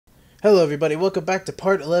Hello everybody, welcome back to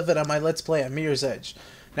part 11 on my Let's Play on Mirror's Edge.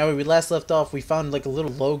 Now where we last left off, we found like a little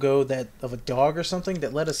logo that of a dog or something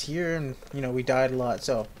that led us here, and you know, we died a lot,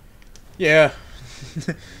 so yeah.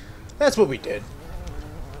 That's what we did.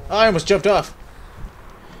 I almost jumped off.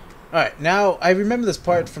 Alright, now I remember this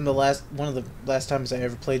part from the one of the last times I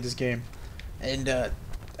ever played this game. And I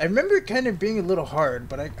remember it kind of being a little hard,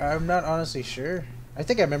 but I'm not honestly sure. I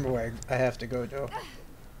think I remember where I have to go though.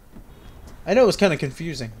 I know it was kind of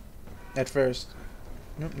confusing at first.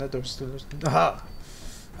 Nope, that door's still closed. Aha!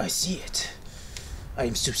 I see it. I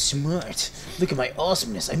am so smart. Look at my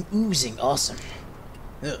awesomeness. I'm oozing awesome.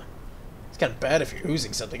 Ugh. It's kind of bad if you're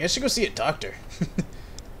oozing something. I should go see a doctor.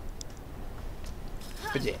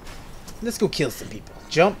 But yeah, let's go kill some people.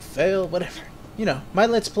 Jump, fail, whatever. You know, my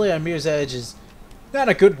Let's Play on Mirror's Edge is not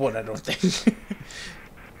a good one, I don't think.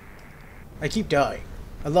 I keep dying.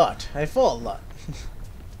 A lot. I fall a lot.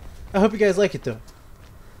 I hope you guys like it, though.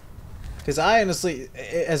 Because I honestly,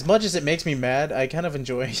 as much as it makes me mad, I kind of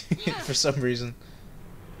enjoy it for some reason.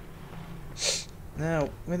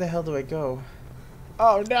 Now, where the hell do I go?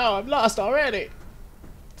 Oh no, I'm lost already!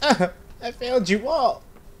 I failed you all!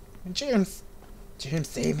 James,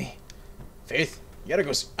 save me. Faith, you gotta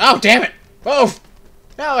go oh, damn it! Oh!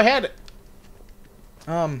 Now I had it!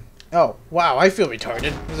 Oh, wow, I feel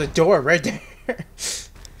retarded. There's a door right there.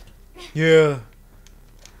 Yeah.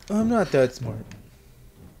 I'm not that smart.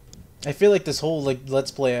 I feel like this whole like Let's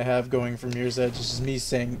Play I have going from Mirror's Edge is just me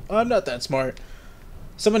saying, I'm not that smart.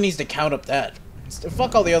 Someone needs to count up that.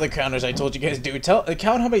 Fuck all the other counters I told you guys to do.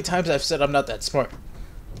 Count how many times I've said I'm not that smart.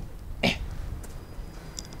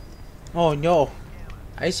 Oh no.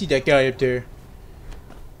 I see that guy up there.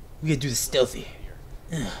 We gotta do this stealthy.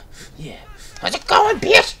 Yeah. How's it going,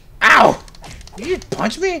 bitch? Ow! Did you just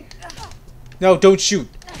punch me? No, don't shoot.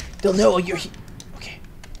 They'll know you're here. Okay.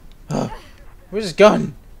 Where's his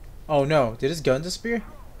gun? Oh no, did his gun disappear?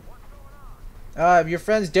 Your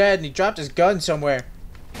friend's dead and he dropped his gun somewhere.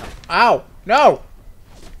 Ow! No!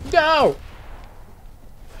 No!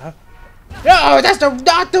 Huh? No, that's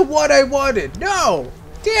not the one I wanted! No!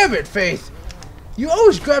 Damn it, Faith! You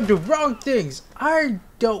always grab the wrong things. I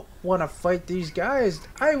don't want to fight these guys.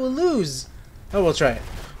 I will lose. Oh, we'll try it.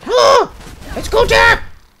 Let's go down!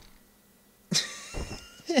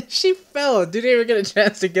 She fell. Didn't even get a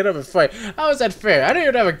chance to get up and fight. How is that fair? I don't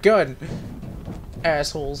even have a gun.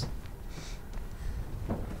 Assholes.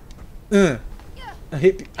 I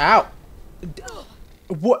hit. Ow.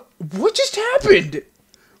 What just happened?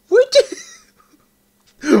 What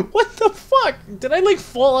the fuck? Did I like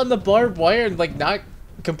fall on the barbed wire and like not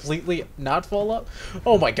completely not fall up?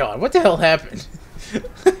 Oh my god, what the hell happened?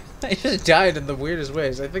 I just died in the weirdest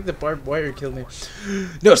ways. I think the barbed wire killed me.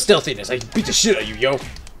 No stealthiness. I beat the shit out of you, yo.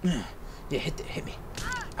 Yeah, hit me.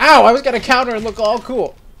 Ow! I was gonna counter and look all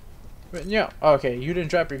cool. But yeah, okay, you didn't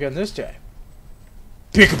drop your gun this time.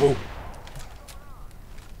 Peekaboo.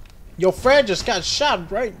 Your friend just got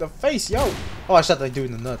shot right in the face, yo. Oh, I shot that dude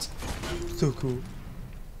in the nuts. So cool.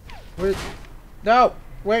 Where? No,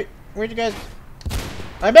 wait, where'd you guys?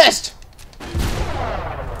 I missed.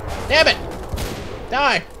 Damn it!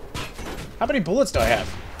 Die. How many bullets do I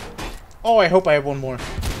have? Oh, I hope I have one more.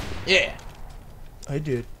 Yeah. I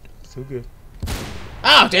did. So good.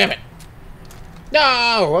 Oh, damn it! No!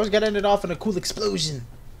 I was gonna end it off in a cool explosion.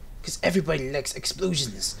 Because everybody likes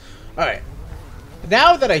explosions. Alright.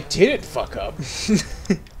 Now that I didn't fuck up.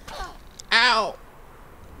 Ow!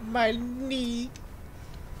 My knee.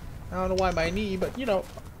 I don't know why my knee, but you know.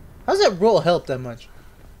 How's that roll help that much?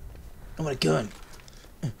 I want a gun.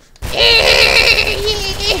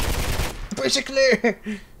 Bridge it clear!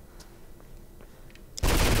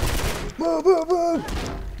 Move, move, move!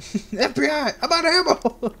 FBI! I'm out of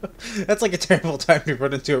ammo! That's like a terrible time to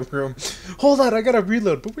run into a room. Hold on, I gotta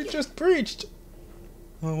reload, but we just breached!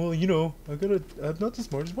 Oh, well, you know, I'm not the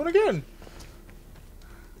smartest one again!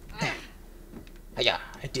 Yeah,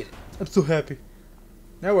 I did it. I'm so happy.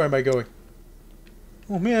 Now where am I going?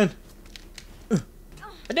 Oh, man.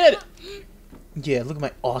 I did it! Yeah, look at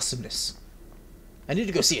my awesomeness. I need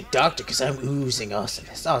to go see a doctor because I'm oozing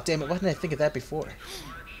awesomeness. Oh, damn it, why didn't I think of that before?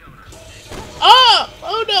 Ah!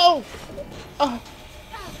 Oh no! Oh.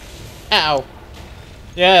 Ow.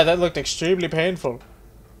 Yeah, that looked extremely painful.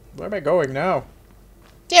 Where am I going now?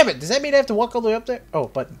 Damn it, does that mean I have to walk all the way up there? Oh,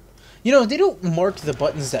 button. You know, they don't mark the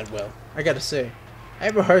buttons that well, I gotta say. I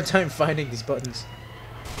have a hard time finding these buttons.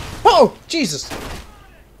 Oh! Jesus!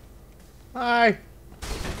 Hi!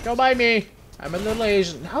 Don't mind me! I'm a little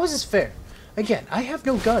Asian. How is this fair? Again, I have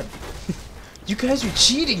no gun. You guys are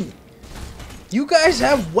cheating! You guys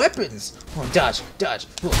have weapons! Oh, dodge, dodge,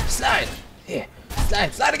 slide! Here,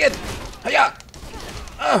 slide again! Hiya!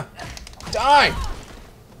 Die!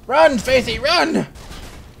 Run, Faithy, run!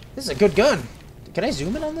 This is a good gun. Can I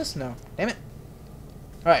zoom in on this? No. Damn it.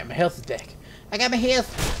 Alright, my health is back. I got my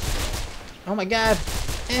health. Oh my god.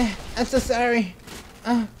 I'm so sorry.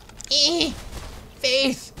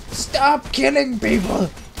 Faith, stop killing people.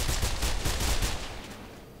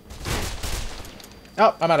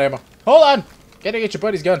 Oh, I'm out of ammo. Hold on. Gotta get your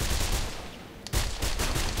buddy's gun.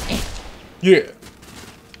 Yeah.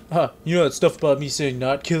 You know that stuff about me saying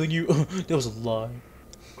not killing you? That was a lie.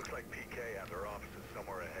 Looks like PK has their offices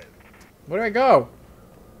somewhere ahead. Where do I go?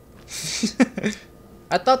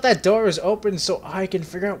 I thought that door was open so I can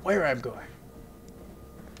figure out where I'm going.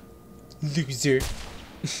 Loser.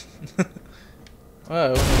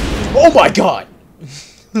 Whoa. Oh my god!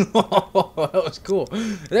 That was cool.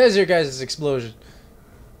 There's your guys' explosion.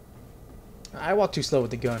 I walk too slow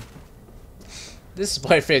with the gun. This is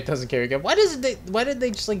why Faith doesn't carry a gun. Why did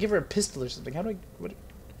they just like give her a pistol or something? How do I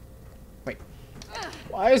wait.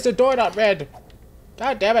 Why is the door not red?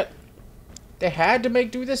 God damn it. They had to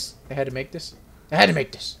do this? They had to make this? They had to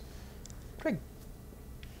make this. Hold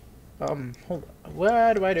on.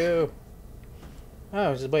 What do I do? Oh,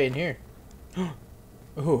 there's a way in here.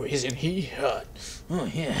 Oh, isn't he hot?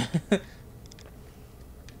 Oh, yeah.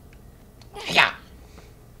 Yeah.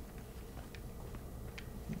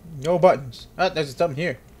 No buttons. Ah, there's something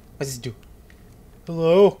here. What's this do?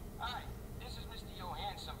 Hello? Hi, this is Mr.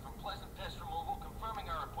 Johansson from Pleasant Pest Removal confirming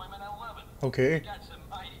our appointment at 11. Okay. We got some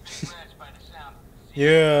mighty big rats by the sound.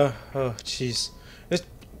 Yeah. Oh, jeez.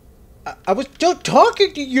 I was just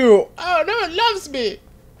talking to you. Oh, no one loves me.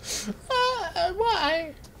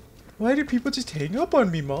 Why? Why do people just hang up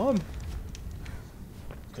on me, Mom?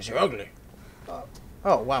 Because you're ugly.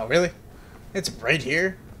 Oh, wow, really? It's right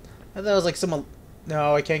here? I thought it was like some...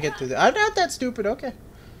 No, I can't get through that. I'm not that stupid, okay.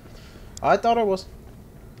 I thought I was.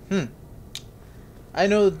 I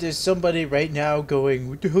know there's somebody right now going,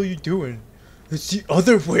 what the hell are you doing? It's the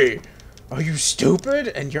other way. Are you stupid?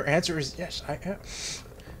 And your answer is, yes, I am.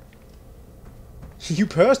 You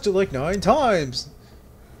passed it like 9 times.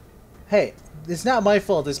 Hey, it's not my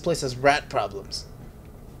fault this place has rat problems.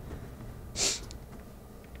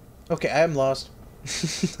 Okay, I am lost.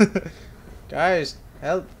 Guys,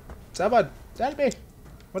 help. Someone, help me.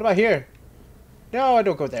 What about here? No, I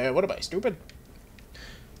don't go there. What am I, stupid?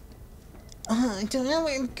 I don't know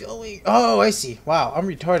where I'm going. Oh, I see. Wow, I'm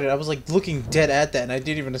retarded. I was like looking dead at that and I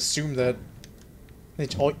didn't even assume that.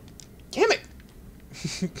 It's all... Damn it!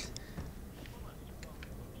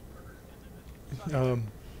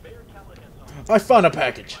 I found a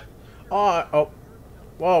package. Oh.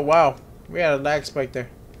 Whoa, wow. We had a lag spike there.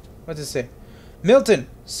 What does it say? Milton,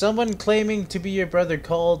 someone claiming to be your brother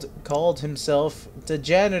called himself the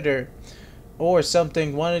janitor or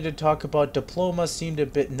something, wanted to talk about diploma, seemed a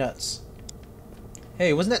bit nuts.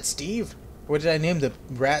 Hey, wasn't that Steve? Or did I name the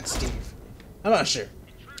rat Steve? I'm not sure.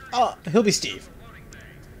 Oh, he'll be Steve.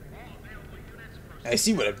 I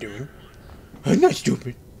see what I'm doing. I'm not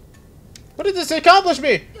stupid. What did this accomplish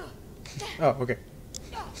me? Oh, okay.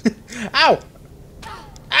 Ow!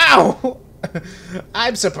 Ow!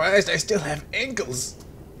 I'm surprised I still have ankles.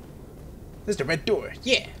 There's the red door.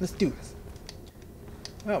 Yeah, let's do this.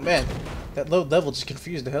 Oh man, that low level just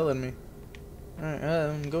confused the hell out of me. Alright,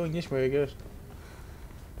 I'm going this way, I guess.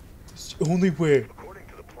 It's the only way. According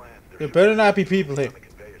to the plan, There better not be people here. a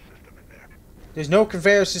conveyor system in there. There's no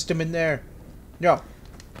conveyor system in there. No.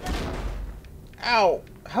 Ow!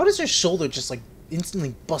 How does your shoulder just like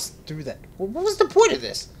instantly bust through that? What was the point of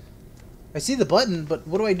this? I see the button, but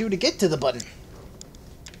what do I do to get to the button?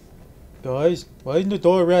 Guys, why isn't the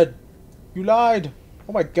door red? You lied!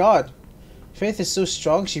 Oh my god. Faith is so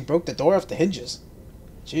strong she broke the door off the hinges.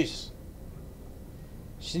 Jeez.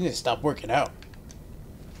 She needs to stop working out.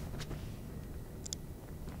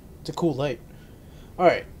 It's a cool light.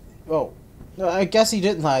 Alright. Oh. No, I guess he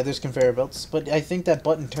didn't lie, there's conveyor belts, but I think that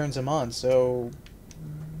button turns him on, so...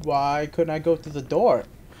 Why couldn't I go through the door?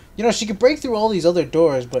 You know, she could break through all these other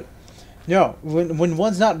doors, but... No, when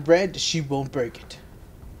one's not red, she won't break it.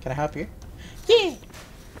 Can I hop here? Yeah!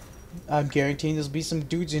 I'm guaranteeing there'll be some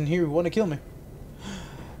dudes in here who want to kill me.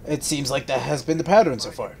 It seems like that has been the pattern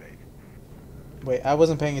so far. Wait, I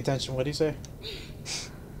wasn't paying attention. What do you say?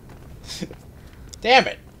 Damn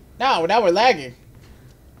it! No, now we're lagging.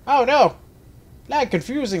 Oh no! Lag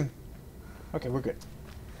confusing. Okay, we're good.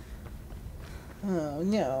 Oh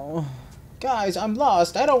no. Guys, I'm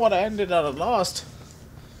lost. I don't want to end it on a Lost.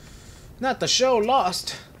 Not the show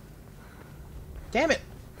Lost. Damn it.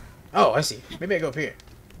 Oh, I see. Maybe I go up here.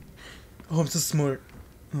 Oh, I'm so smart.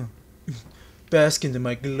 Bask into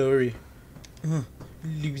my glory.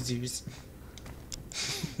 Losers.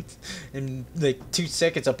 In like 2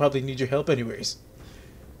 seconds, I'll probably need your help anyways.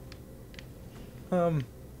 I'm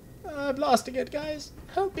lost again, guys.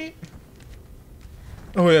 Help me.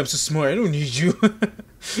 Oh, yeah, I'm so smart. I don't need you.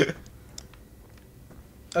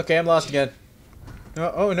 Okay, I'm lost again.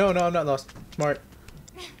 Oh, no, I'm not lost. Smart.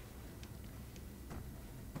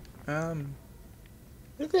 What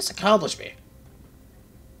did this accomplish me?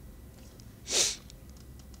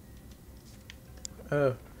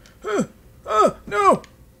 No!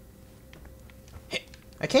 Hey,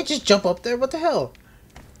 I can't just jump up there. What the hell?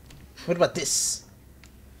 What about this?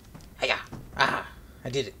 Hiya! Ah, I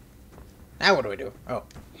did it. Now what do I do? Oh.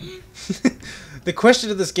 The question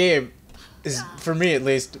of this game is, for me at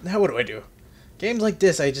least, now what do I do? Games like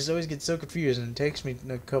this, I just always get so confused and it takes me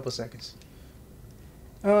a couple seconds.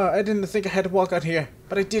 I didn't think I had to walk out here,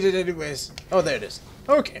 but I did it anyways. Oh, there it is.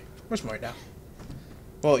 Okay, we're smart now.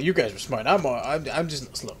 Well, you guys were smart. I'm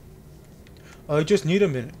just slow. I just need a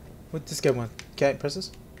minute. What this guy want? Can't press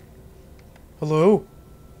this? Hello?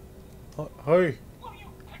 Hi. Will you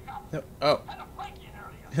pick up? No. Oh. Had a break in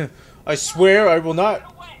earlier. I swear I will not.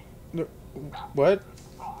 Get away. No. What?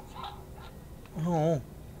 Oh.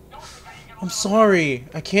 Don't think I ain't gonna I'm sorry.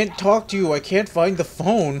 I can't talk to you. I can't find the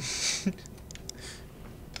phone.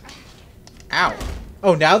 Ow.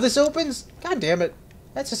 Oh, now this opens? God damn it.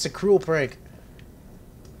 That's just a cruel prank.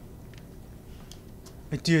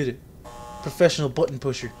 I did it. Professional button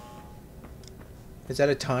pusher. Is that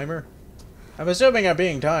a timer? I'm assuming I'm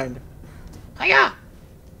being timed. Hiya!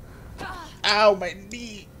 Ow, my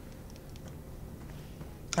knee.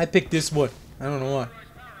 I picked this one. I don't know why.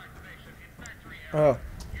 Oh.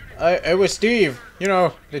 It was Steve. You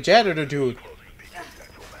know, the janitor dude.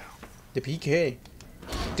 The PK.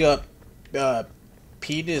 The,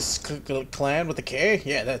 penis clan with a K?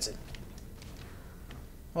 Yeah, that's it.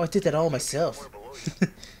 Oh, I did that all myself.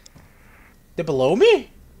 They're below me?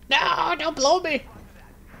 No, don't blow me.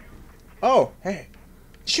 Oh, hey.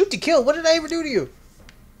 Shoot to kill. What did I ever do to you?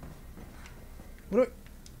 What do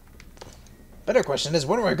Better question is,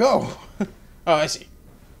 where do I go? Oh, I see.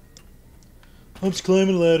 I'm just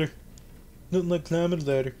climbing a ladder. Nothing like climbing a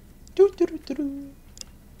ladder. Doo -doo -doo -doo -doo.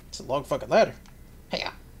 It's a long fucking ladder. Hey.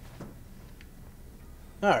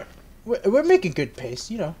 Alright. We're making good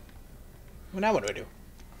pace, you know. Well, now what do I do?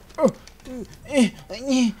 Oh.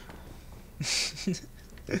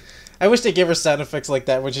 I wish they gave her sound effects like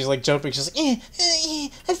that when she's like jumping. She's like,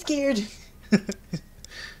 I'm scared.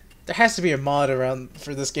 There has to be a mod around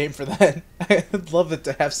for this game for that. I'd love it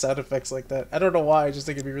to have sound effects like that. I don't know why. I just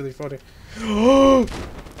think it'd be really funny. Oh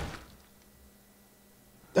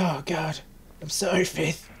God. I'm sorry,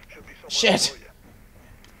 Faith. Shit.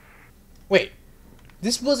 Wait.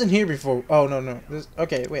 This wasn't here before. Oh, no.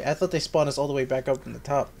 Okay, wait. I thought they spawned us all the way back up from the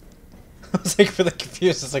top. I was like really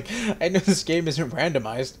confused. It's like, I know this game isn't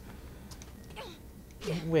randomized.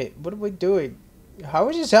 Wait, what are we doing? How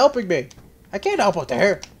is this helping me? I can't help out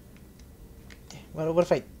there. What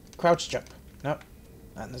if I crouch jump? Nope.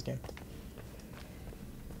 Not in this game.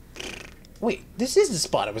 Wait, this is the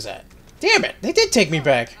spot I was at. Damn it! They did take me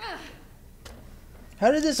back.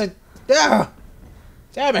 How did this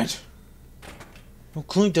damn it! I'll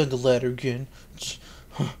climb down the ladder again.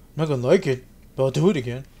 I'm not gonna like it, but I'll do it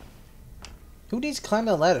again. Who needs to climb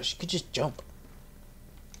the ladder? She could just jump.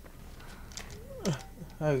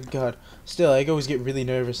 Oh God. Still, I always get really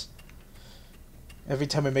nervous every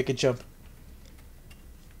time I make a jump.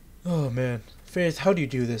 Oh man. Faith, how do you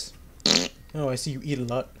do this? Oh, I see you eat a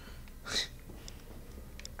lot.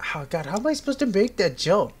 Oh God, how am I supposed to make that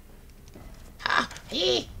jump? I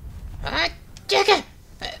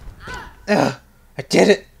did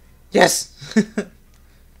it! Yes! I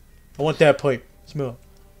want that pipe. Smell.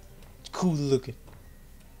 It's cool looking.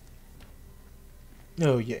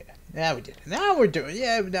 Oh yeah. Now we did it. Now we're doing it.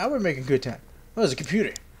 Yeah, now we're making good time. Oh, there's a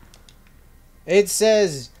computer. It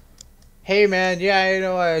says, hey man, yeah, I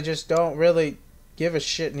know I just don't really give a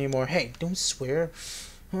shit anymore. Hey, don't swear.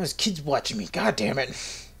 Oh, there's kids watching me. God damn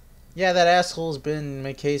it. Yeah, that asshole's been in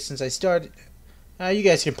my case since I started. You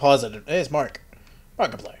guys can pause it. Hey, it's Mark.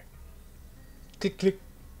 Markiplier. Click, click.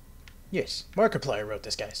 Yes, Markiplier wrote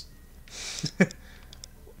this, guys.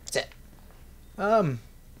 That's it.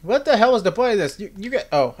 What the hell was the point of this? You guys.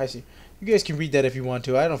 Oh, I see. You guys can read that if you want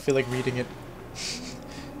to. I don't feel like reading it.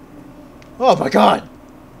 Oh my God!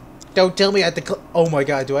 Don't tell me I have to. Oh my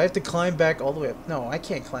God! Do I have to climb back all the way up? No, I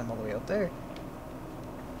can't climb all the way up there.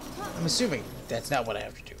 I'm assuming that's not what I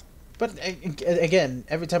have to do. But again,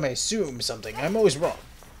 every time I assume something, I'm always wrong.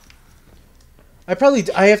 I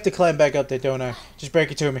have to climb back up there, don't I? Just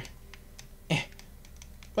break it to me.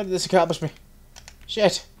 What did this accomplish me?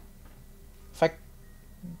 Shit. If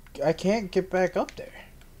I can't get back up there.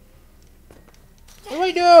 do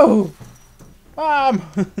I do? Mom!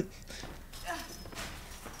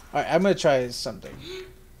 Alright, I'm gonna try something.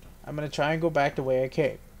 I'm gonna try and go back the way I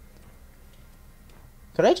came.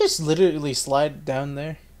 Could I just literally slide down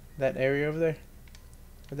there? That area over there?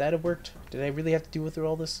 Would that have worked? Did I really have to deal with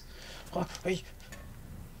all this?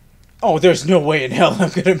 Oh, there's no way in hell I'm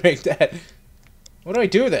gonna make that. What do I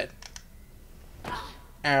do then?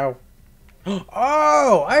 Ow.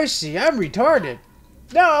 Oh, I see. I'm retarded.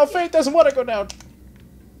 No, Faith doesn't want to go down.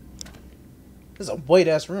 This is a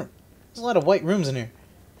white-ass room. There's a lot of white rooms in here.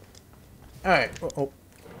 Alright. Oh.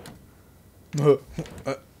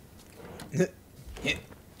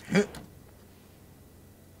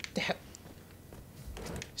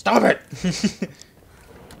 Stop it!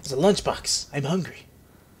 It's a lunchbox. I'm hungry.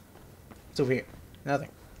 What's over here? Nothing.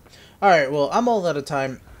 Alright, well, I'm all out of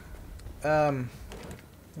time. I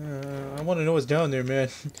want to know what's down there, man.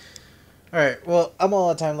 Alright, well, I'm all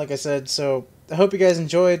out of time, like I said, so I hope you guys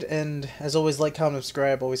enjoyed, and as always, like, comment,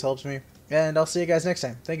 subscribe, always helps me. And I'll see you guys next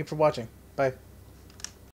time. Thank you for watching. Bye.